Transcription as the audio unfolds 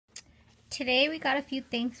Today we got a few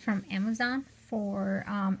things from Amazon for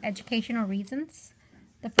educational reasons.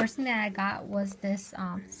 The first thing that I got was this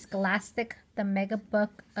Scholastic, the Mega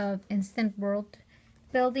Book of Instant World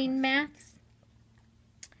Building Maths.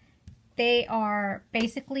 They are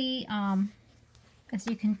basically, as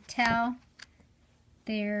you can tell,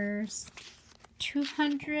 there's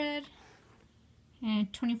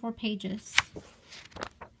 224 pages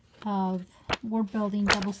of word building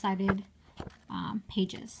double-sided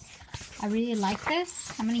pages. I really like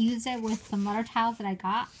this. I'm going to use it with some letter tiles that I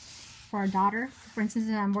got for our daughter. For instance,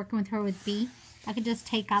 if I'm working with her with B, I could just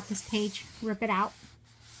take out this page, rip it out,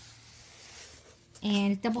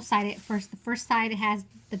 and it's double-sided. The first side, it has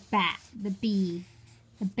the bat, the bee,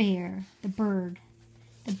 the bear, the bird,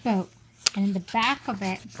 the boat, and in the back of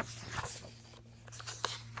it,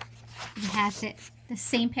 it has the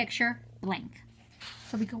same picture, blank.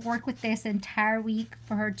 So we could work with this the entire week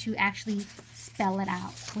for her to actually spell it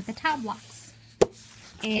out with the tile blocks.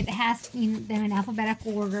 It has them in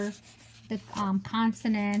alphabetical order, the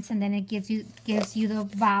consonants, and then it gives you the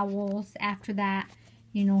vowels after that.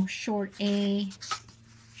 You know, short A,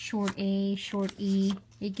 short A, short E.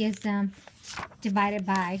 It gives them divided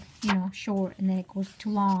by, you know, short, and then it goes to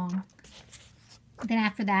long. Then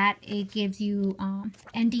after that, it gives you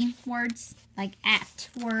ending words, like at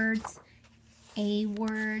words, a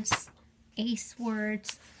words, ace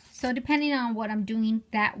words. So depending on what I'm doing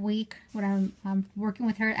that week, when I'm working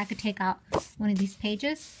with her, I could take out one of these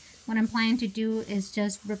pages. What I'm planning to do is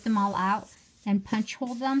just rip them all out and punch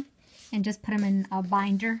hole them and just put them in a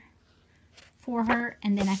binder for her.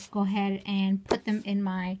 And then I could go ahead and put them in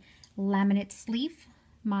my laminate sleeve,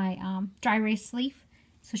 my dry erase sleeve.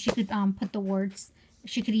 So she could put the words.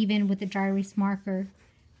 She could even, with the dry erase marker,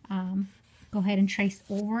 go ahead and trace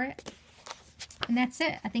over it. And that's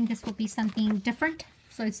it. I think this will be something different,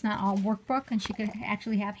 so it's not all workbook, and she could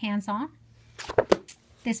actually have hands-on.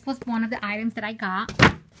 This was one of the items that I got,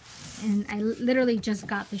 and I literally just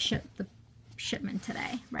got the shipment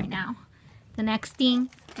today, right now. The next thing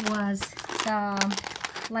was the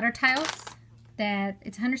letter tiles. That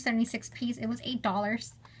it's 176 pieces. It was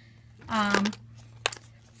 $8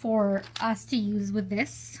 for us to use with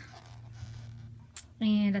this.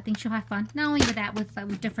 And I think she'll have fun. Not only with that, with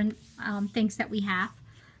different things that we have.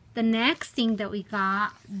 The next thing that we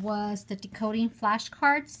got was the decoding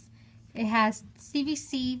flashcards. It has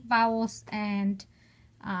CVC, vowels, and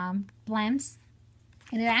blends.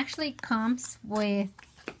 And it actually comes with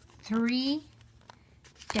 3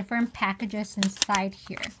 different packages inside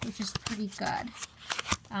here, which is pretty good.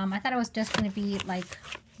 I thought it was just going to be like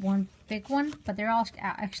one big one, but they're all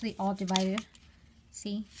actually all divided.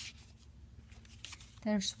 See?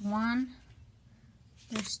 There's 1,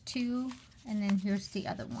 there's 2, and then here's the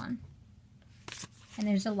other one. And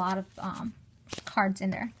there's a lot of cards in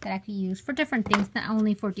there that I could use for different things, not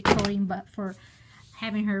only for decoding, but for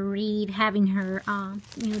having her read, having her,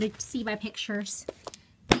 you know, to see by pictures.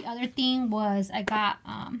 The other thing was I got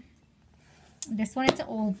this one. It's an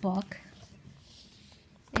old book.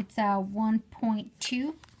 It's a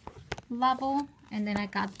 1.2 level, and then I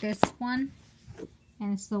got this one,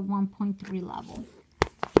 and it's the 1.3 level.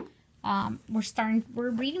 We're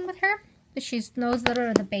reading with her, but she knows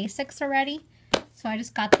the basics already. So I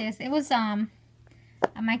just got this. It was, am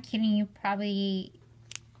I kidding you? Probably,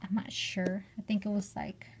 I'm not sure. I think it was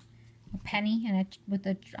like a penny, and with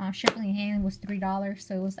the shipping and handling was $3.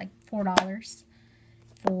 So it was like $4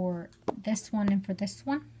 for this one and for this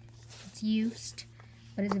one. It's used,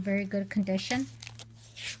 but it's a very good condition,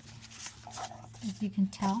 as you can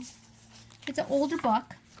tell. It's an older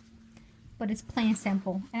book, but it's plain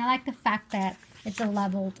simple. And I like the fact that it's a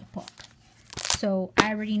leveled book. So I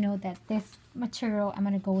already know that this material, I'm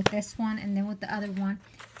going to go with this one and then with the other one.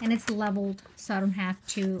 And it's leveled, so I don't have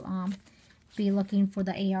to be looking for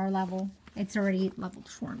the AR level. It's already leveled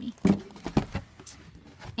for me.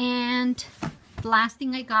 And the last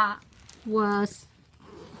thing I got was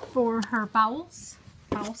for her vowel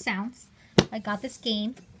sounds. I got this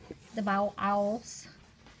game, the Vowel Owls.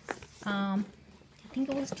 I think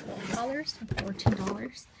it was $12 or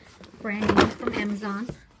 $14, brand new from Amazon.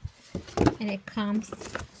 And it comes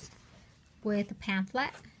with a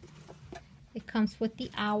pamphlet. It comes with the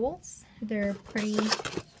owls. They're pretty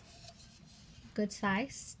good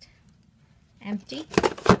sized, empty.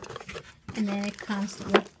 And then it comes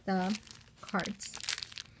with the cards.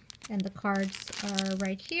 And the cards are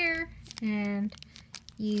right here. And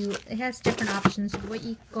it has different options of what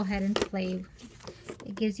you go ahead and play.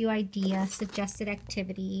 It gives you ideas, suggested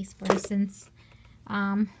activities. For instance,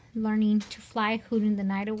 learning to fly, hooting the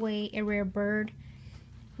night away, a rare bird,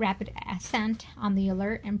 rapid ascent, on the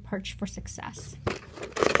alert, and perch for success.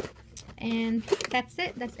 And that's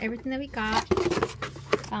it. That's everything that we got.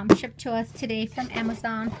 Shipped to us today from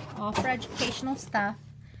Amazon. All for educational stuff.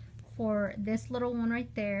 For this little one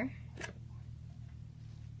right there.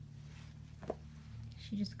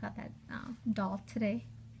 She just got that doll today.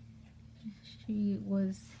 She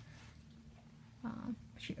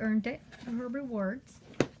earned it for her rewards.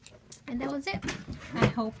 And that was it. I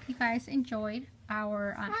hope you guys enjoyed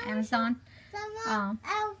our Amazon. Oh,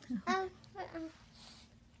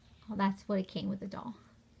 that's what it came with, the doll.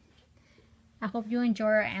 I hope you enjoy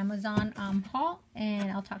our Amazon haul,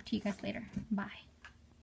 and I'll talk to you guys later. Bye.